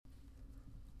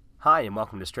Hi, and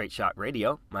welcome to Straight Shot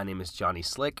Radio. My name is Johnny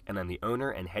Slick, and I'm the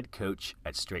owner and head coach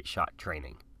at Straight Shot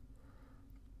Training.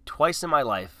 Twice in my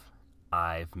life,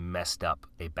 I've messed up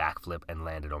a backflip and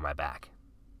landed on my back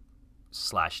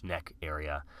 / neck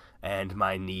area, and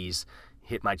my knees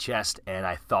hit my chest, and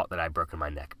I thought that I'd broken my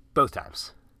neck both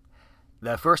times.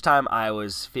 The first time I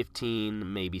was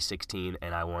 15, maybe 16,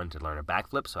 and I wanted to learn a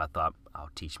backflip, so I thought I'll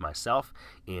teach myself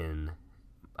in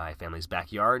my family's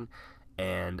backyard.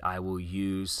 And I will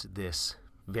use this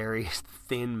very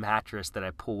thin mattress that I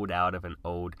pulled out of an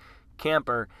old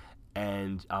camper,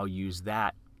 and I'll use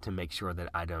that to make sure that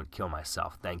I don't kill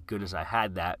myself. Thank goodness I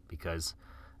had that, because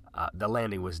the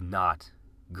landing was not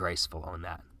graceful on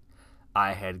that.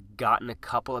 I had gotten a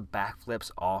couple of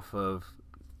backflips off of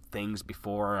things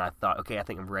before, and I thought, okay, I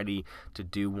think I'm ready to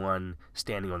do one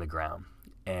standing on the ground.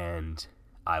 And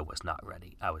I was not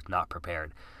ready. I was not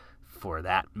prepared for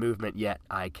that movement yet.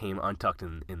 I came untucked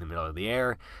in the middle of the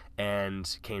air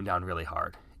and came down really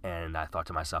hard. And I thought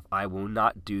to myself, I will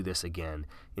not do this again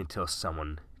until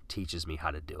someone teaches me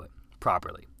how to do it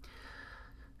properly.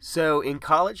 So in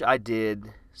college, I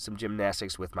did some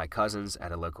gymnastics with my cousins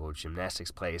at a local gymnastics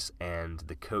place, and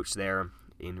the coach there,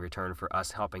 in return for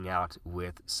us helping out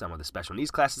with some of the special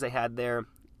needs classes they had there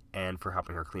and for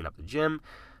helping her clean up the gym,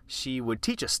 she would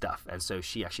teach us stuff. And so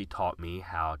she actually taught me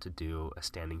how to do a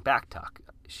standing back tuck.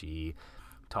 She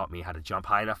taught me how to jump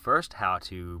high enough first, how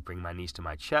to bring my knees to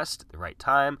my chest at the right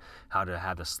time, how to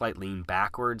have a slight lean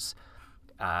backwards,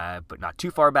 but not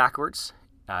too far backwards,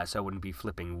 so I wouldn't be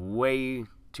flipping way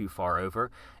too far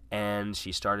over. And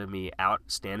she started me out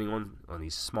standing on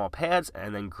these small pads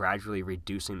and then gradually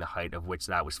reducing the height of which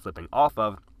that I was flipping off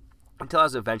of until I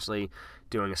was eventually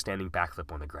doing a standing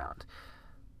backflip on the ground.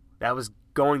 That was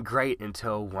going great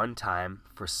until one time,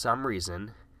 for some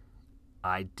reason,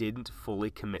 I didn't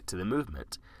fully commit to the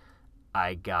movement.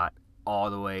 I got all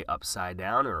the way upside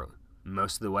down, or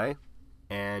most of the way,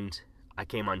 and I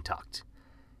came untucked.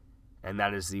 And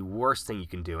that is the worst thing you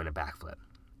can do in a backflip.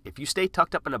 If you stay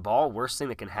tucked up in a ball, worst thing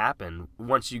that can happen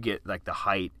once you get like the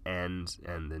height and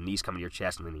the knees coming to your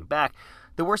chest and leaning back,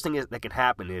 the worst thing that can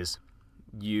happen is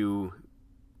you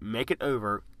make it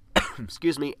over,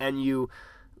 and you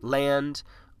land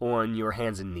on your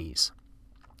hands and knees,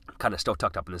 kind of still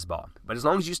tucked up in this ball. But as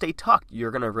long as you stay tucked, you're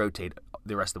going to rotate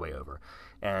the rest of the way over.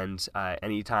 And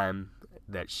anytime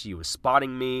that she was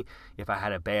spotting me, if I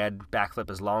had a bad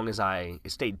backflip, as long as I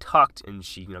stayed tucked and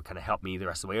she kind of helped me the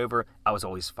rest of the way over, I was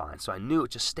always fine. So I knew,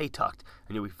 just stay tucked,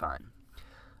 I knew we'd be fine.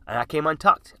 And I came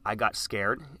untucked. I got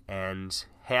scared, and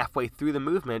halfway through the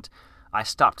movement, I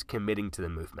stopped committing to the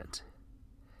movement.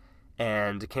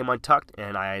 And came untucked,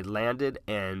 and I landed,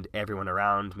 and everyone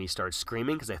around me started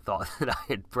screaming because they thought that I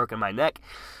had broken my neck.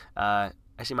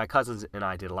 Actually, my cousins and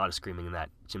I did a lot of screaming in that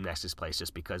gymnastics place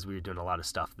just because we were doing a lot of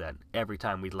stuff that every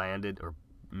time we landed or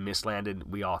mislanded,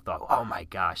 we all thought, oh my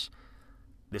gosh,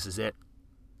 this is it.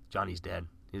 Johnny's dead.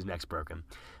 His neck's broken.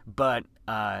 But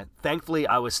thankfully,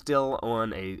 I was still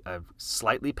on a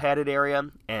slightly padded area,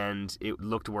 and it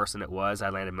looked worse than it was. I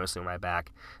landed mostly on my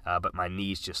back, but my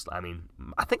knees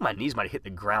I think my knees might have hit the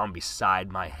ground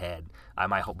beside my head.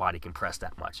 My whole body compressed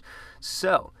that much.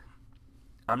 So,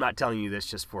 I'm not telling you this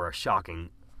just for a shocking,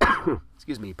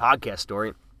 podcast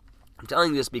story. I'm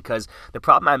telling you this because the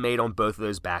problem I made on both of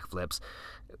those backflips,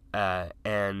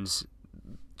 and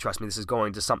trust me, this is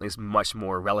going to something that's much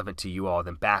more relevant to you all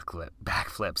than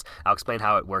backflips. I'll explain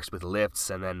how it works with lifts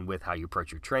and then with how you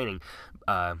approach your training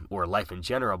or life in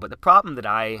general. But the problem that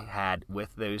I had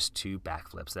with those two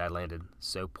backflips that I landed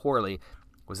so poorly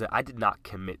was that I did not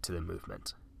commit to the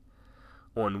movement.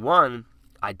 On one,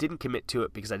 I didn't commit to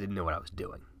it because I didn't know what I was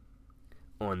doing.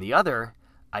 On the other,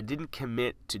 I didn't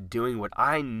commit to doing what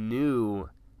I knew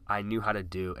how to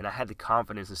do, and I had the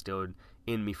confidence instilled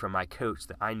in me from my coach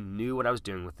that I knew what I was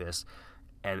doing with this,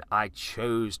 and I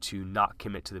chose to not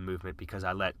commit to the movement because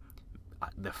I let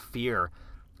the fear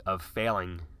of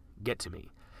failing get to me.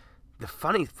 The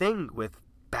funny thing with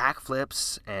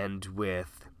backflips and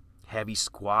with heavy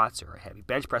squats or a heavy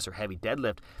bench press or heavy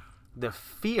deadlift, the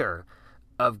fear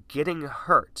of getting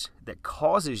hurt that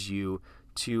causes you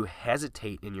to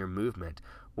hesitate in your movement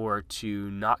or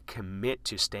to not commit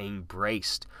to staying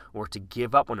braced or to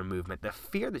give up on a movement, the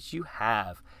fear that you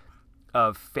have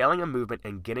of failing a movement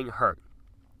and getting hurt,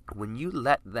 when you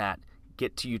let that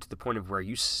get to you to the point of where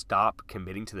you stop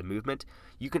committing to the movement,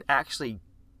 you can actually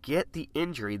get the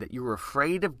injury that you were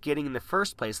afraid of getting in the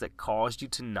first place that caused you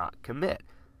to not commit.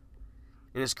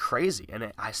 And it's crazy, and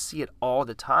I see it all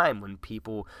the time when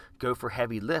people go for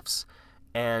heavy lifts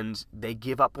and they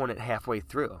give up on it halfway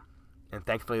through. And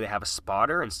thankfully they have a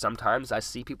spotter, and sometimes I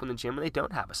see people in the gym and they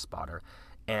don't have a spotter.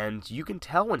 And you can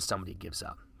tell when somebody gives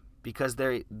up because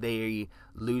they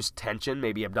lose tension,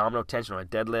 maybe abdominal tension on a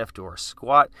deadlift or a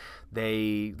squat.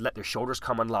 They let their shoulders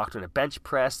come unlocked on a bench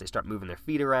press. They start moving their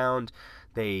feet around.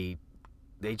 They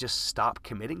just stop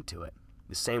committing to it.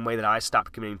 The same way that I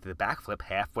stopped committing to the backflip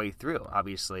halfway through.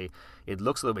 Obviously, it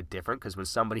looks a little bit different because when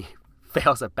somebody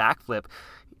fails a backflip,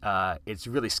 it's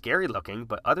really scary looking.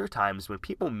 But other times when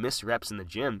people miss reps in the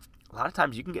gym, a lot of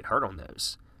times you can get hurt on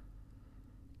those.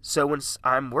 So when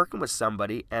I'm working with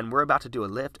somebody and we're about to do a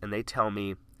lift and they tell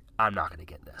me, I'm not going to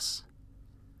get this,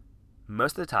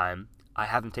 most of the time I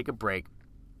have them take a break,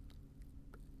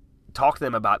 talk to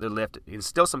them about their lift,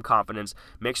 instill some confidence,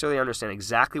 make sure they understand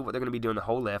exactly what they're going to be doing the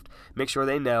whole lift, make sure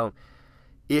they know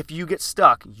if you get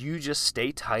stuck, you just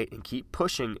stay tight and keep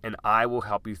pushing and I will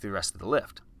help you through the rest of the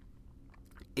lift.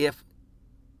 If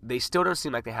they still don't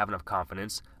seem like they have enough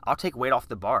confidence, I'll take weight off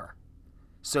the bar,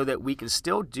 so that we can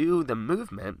still do the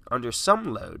movement under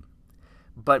some load,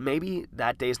 but maybe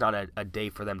that day is not a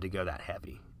day for them to go that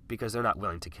heavy because they're not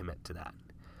willing to commit to that.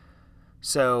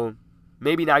 So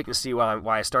maybe now you can see why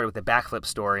I started with the backflip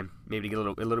story, maybe to get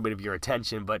a little bit of your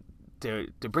attention, but to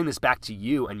bring this back to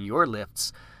you and your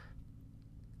lifts,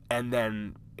 and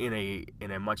then in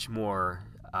a much more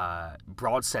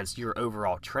broad sense, your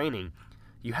overall training,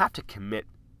 you have to commit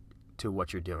to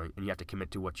what you're doing and you have to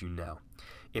commit to what you know.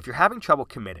 If you're having trouble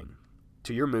committing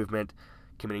to your movement,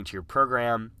 committing to your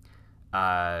program,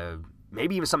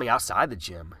 maybe even something outside the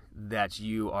gym that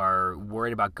you are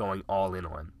worried about going all in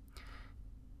on,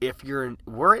 if you're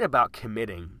worried about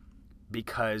committing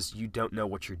because you don't know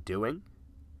what you're doing,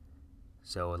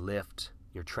 so a lift,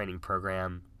 your training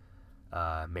program,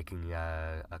 making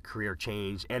a career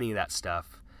change, any of that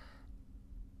stuff,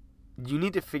 you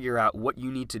need to figure out what you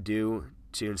need to do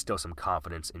to instill some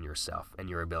confidence in yourself and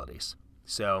your abilities.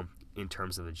 So in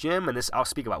terms of the gym, and this I'll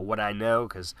speak about what I know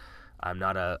because I'm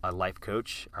not a life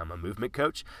coach, I'm a movement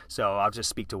coach. So I'll just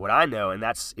speak to what I know, and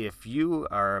that's if you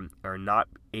are not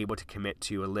able to commit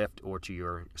to a lift or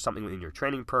to something in your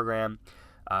training program,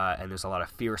 and there's a lot of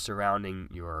fear surrounding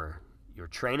your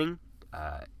training,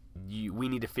 we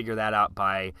need to figure that out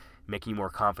by making you more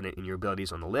confident in your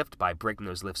abilities on the lift, by breaking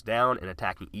those lifts down and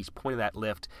attacking each point of that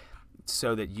lift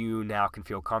so that you now can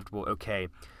feel comfortable. Okay,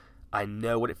 I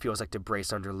know what it feels like to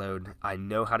brace under load. I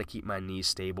know how to keep my knees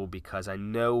stable because I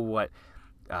know what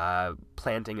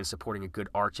planting and supporting a good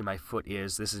arch in my foot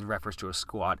is. This is in reference to a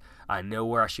squat. I know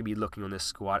where I should be looking on this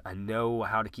squat. I know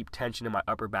how to keep tension in my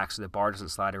upper back so the bar doesn't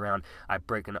slide around. I've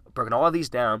broken all of these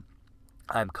down.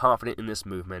 I'm confident in this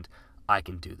movement. I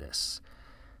can do this.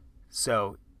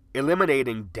 So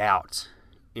eliminating doubt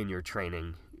in your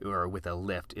training or with a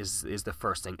lift is the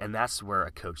first thing, and that's where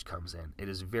a coach comes in. It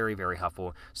is very, very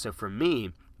helpful. So for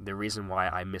me, the reason why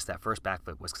I missed that first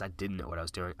backflip was because I didn't know what I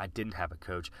was doing. I didn't have a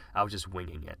coach. I was just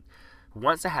winging it.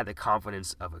 Once I had the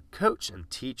confidence of a coach and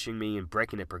teaching me and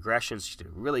breaking the progressions, she did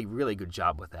a really, really good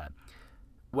job with that.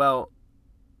 Well,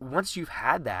 once you've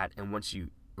had that, and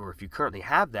if you currently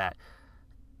have that,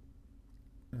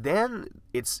 then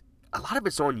a lot of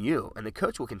it's on you, and the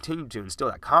coach will continue to instill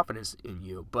that confidence in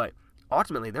you, but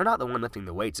ultimately, they're not the one lifting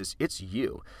the weights. It's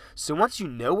you. So once you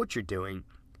know what you're doing,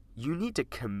 you need to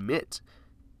commit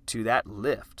to that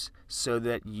lift so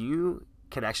that you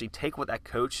can actually take what that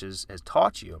coach has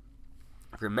taught you,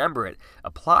 remember it,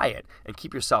 apply it, and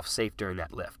keep yourself safe during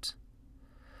that lift.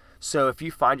 So if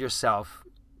you find yourself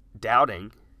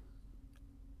doubting,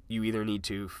 you either need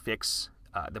to fix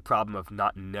the problem of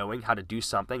not knowing how to do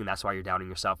something, and that's why you're doubting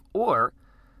yourself, or,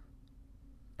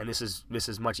 and this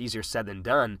is much easier said than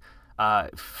done,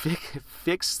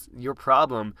 fix your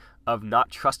problem of not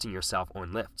trusting yourself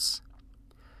on lifts.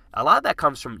 A lot of that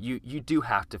comes from you do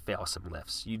have to fail some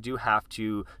lifts. You do have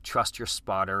to trust your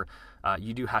spotter.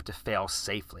 You do have to fail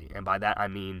safely. And by that I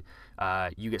mean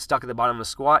you get stuck at the bottom of the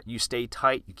squat, you stay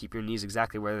tight, you keep your knees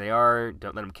exactly where they are,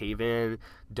 don't let them cave in,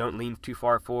 don't lean too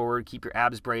far forward, keep your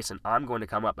abs braced, and I'm going to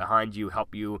come up behind you,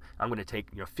 help you. I'm going to take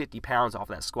 50 pounds off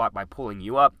that squat by pulling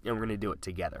you up, and we're going to do it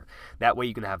together. That way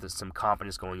you can have some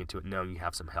confidence going into it, knowing you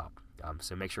have some help.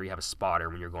 So make sure you have a spotter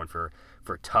when you're going for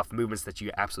tough movements that you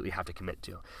absolutely have to commit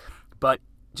to. But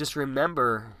just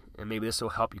remember, and maybe this will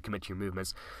help you commit to your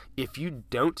movements, if you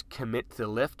don't commit to the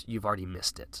lift, you've already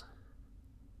missed it.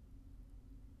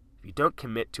 If you don't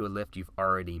commit to a lift, you've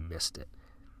already missed it.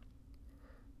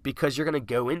 Because you're going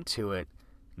to go into it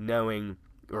knowing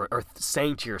or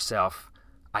saying to yourself,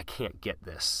 I can't get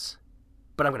this,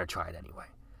 but I'm going to try it anyway.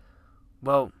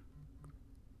 Well,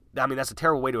 I mean, that's a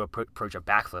terrible way to approach a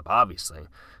backflip, obviously,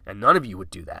 and none of you would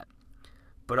do that.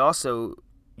 But also,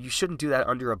 you shouldn't do that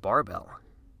under a barbell.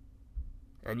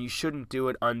 And you shouldn't do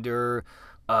it under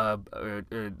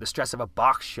the stress of a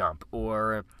box jump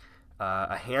or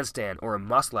a handstand or a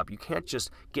muscle up. You can't just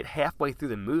get halfway through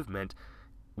the movement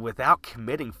without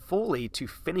committing fully to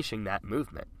finishing that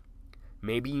movement.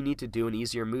 Maybe you need to do an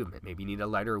easier movement. Maybe you need a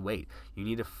lighter weight. You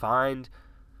need to find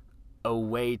a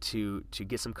way to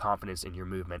get some confidence in your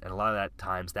movement. And a lot of that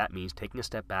times that means taking a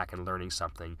step back and learning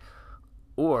something,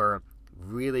 or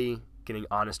really getting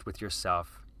honest with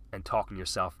yourself and talking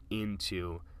yourself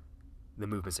into the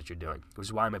movements that you're doing. Which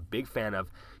is why I'm a big fan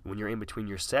of, when you're in between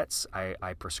your sets,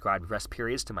 I prescribe rest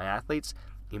periods to my athletes.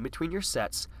 In between your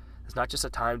sets, it's not just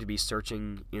a time to be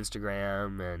searching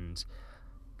Instagram and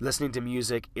listening to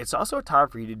music. It's also a time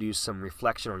for you to do some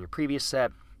reflection on your previous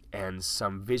set and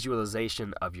some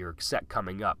visualization of your set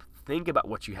coming up. Think about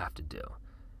what you have to do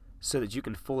so that you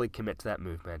can fully commit to that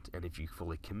movement. And if you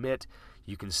fully commit,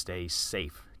 you can stay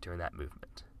safe during that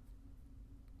movement.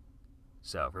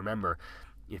 So remember,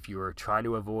 if you are trying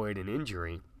to avoid an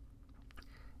injury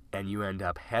and you end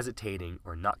up hesitating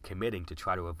or not committing to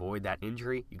try to avoid that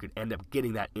injury, you could end up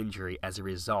getting that injury as a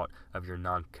result of your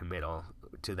non-committal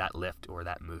to that lift or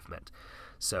that movement.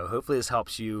 So hopefully this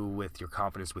helps you with your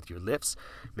confidence with your lifts,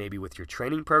 maybe with your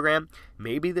training program.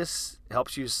 Maybe this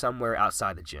helps you somewhere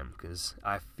outside the gym, because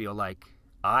I feel like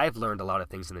I've learned a lot of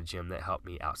things in the gym that help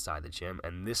me outside the gym,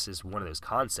 and this is one of those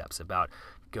concepts about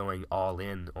going all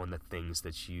in on the things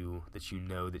that you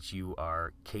know that you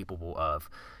are capable of.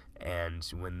 And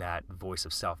when that voice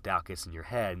of self-doubt gets in your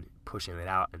head, pushing it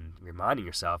out and reminding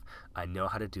yourself, I know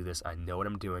how to do this, I know what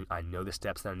I'm doing, I know the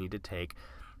steps that I need to take,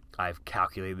 I've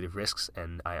calculated the risks,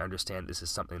 and I understand this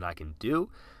is something that I can do.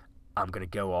 I'm going to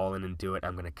go all in and do it.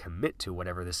 I'm going to commit to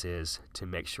whatever this is to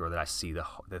make sure that I see the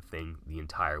thing the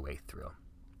entire way through.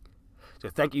 So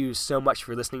thank you so much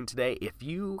for listening today. If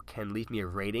you can leave me a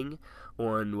rating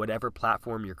on whatever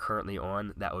platform you're currently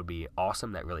on, that would be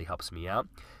awesome. That really helps me out.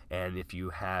 And if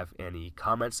you have any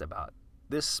comments about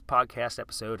this podcast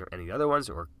episode or any other ones,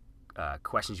 or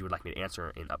questions you would like me to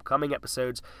answer in upcoming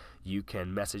episodes, you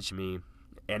can message me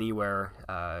anywhere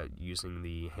using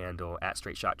the handle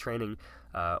 @StraightShotTraining.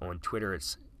 On Twitter,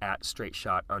 it's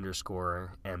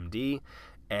 @StraightShot_MD.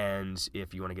 And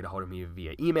if you want to get a hold of me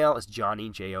via email, it's Johnny,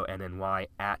 Jonny,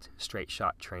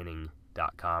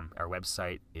 @StraightShotTraining.com. Our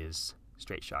website is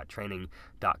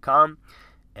StraightShotTraining.com.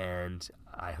 And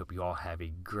I hope you all have a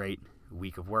great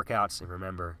week of workouts. And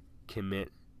remember,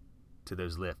 commit to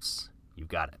those lifts. You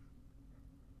got it.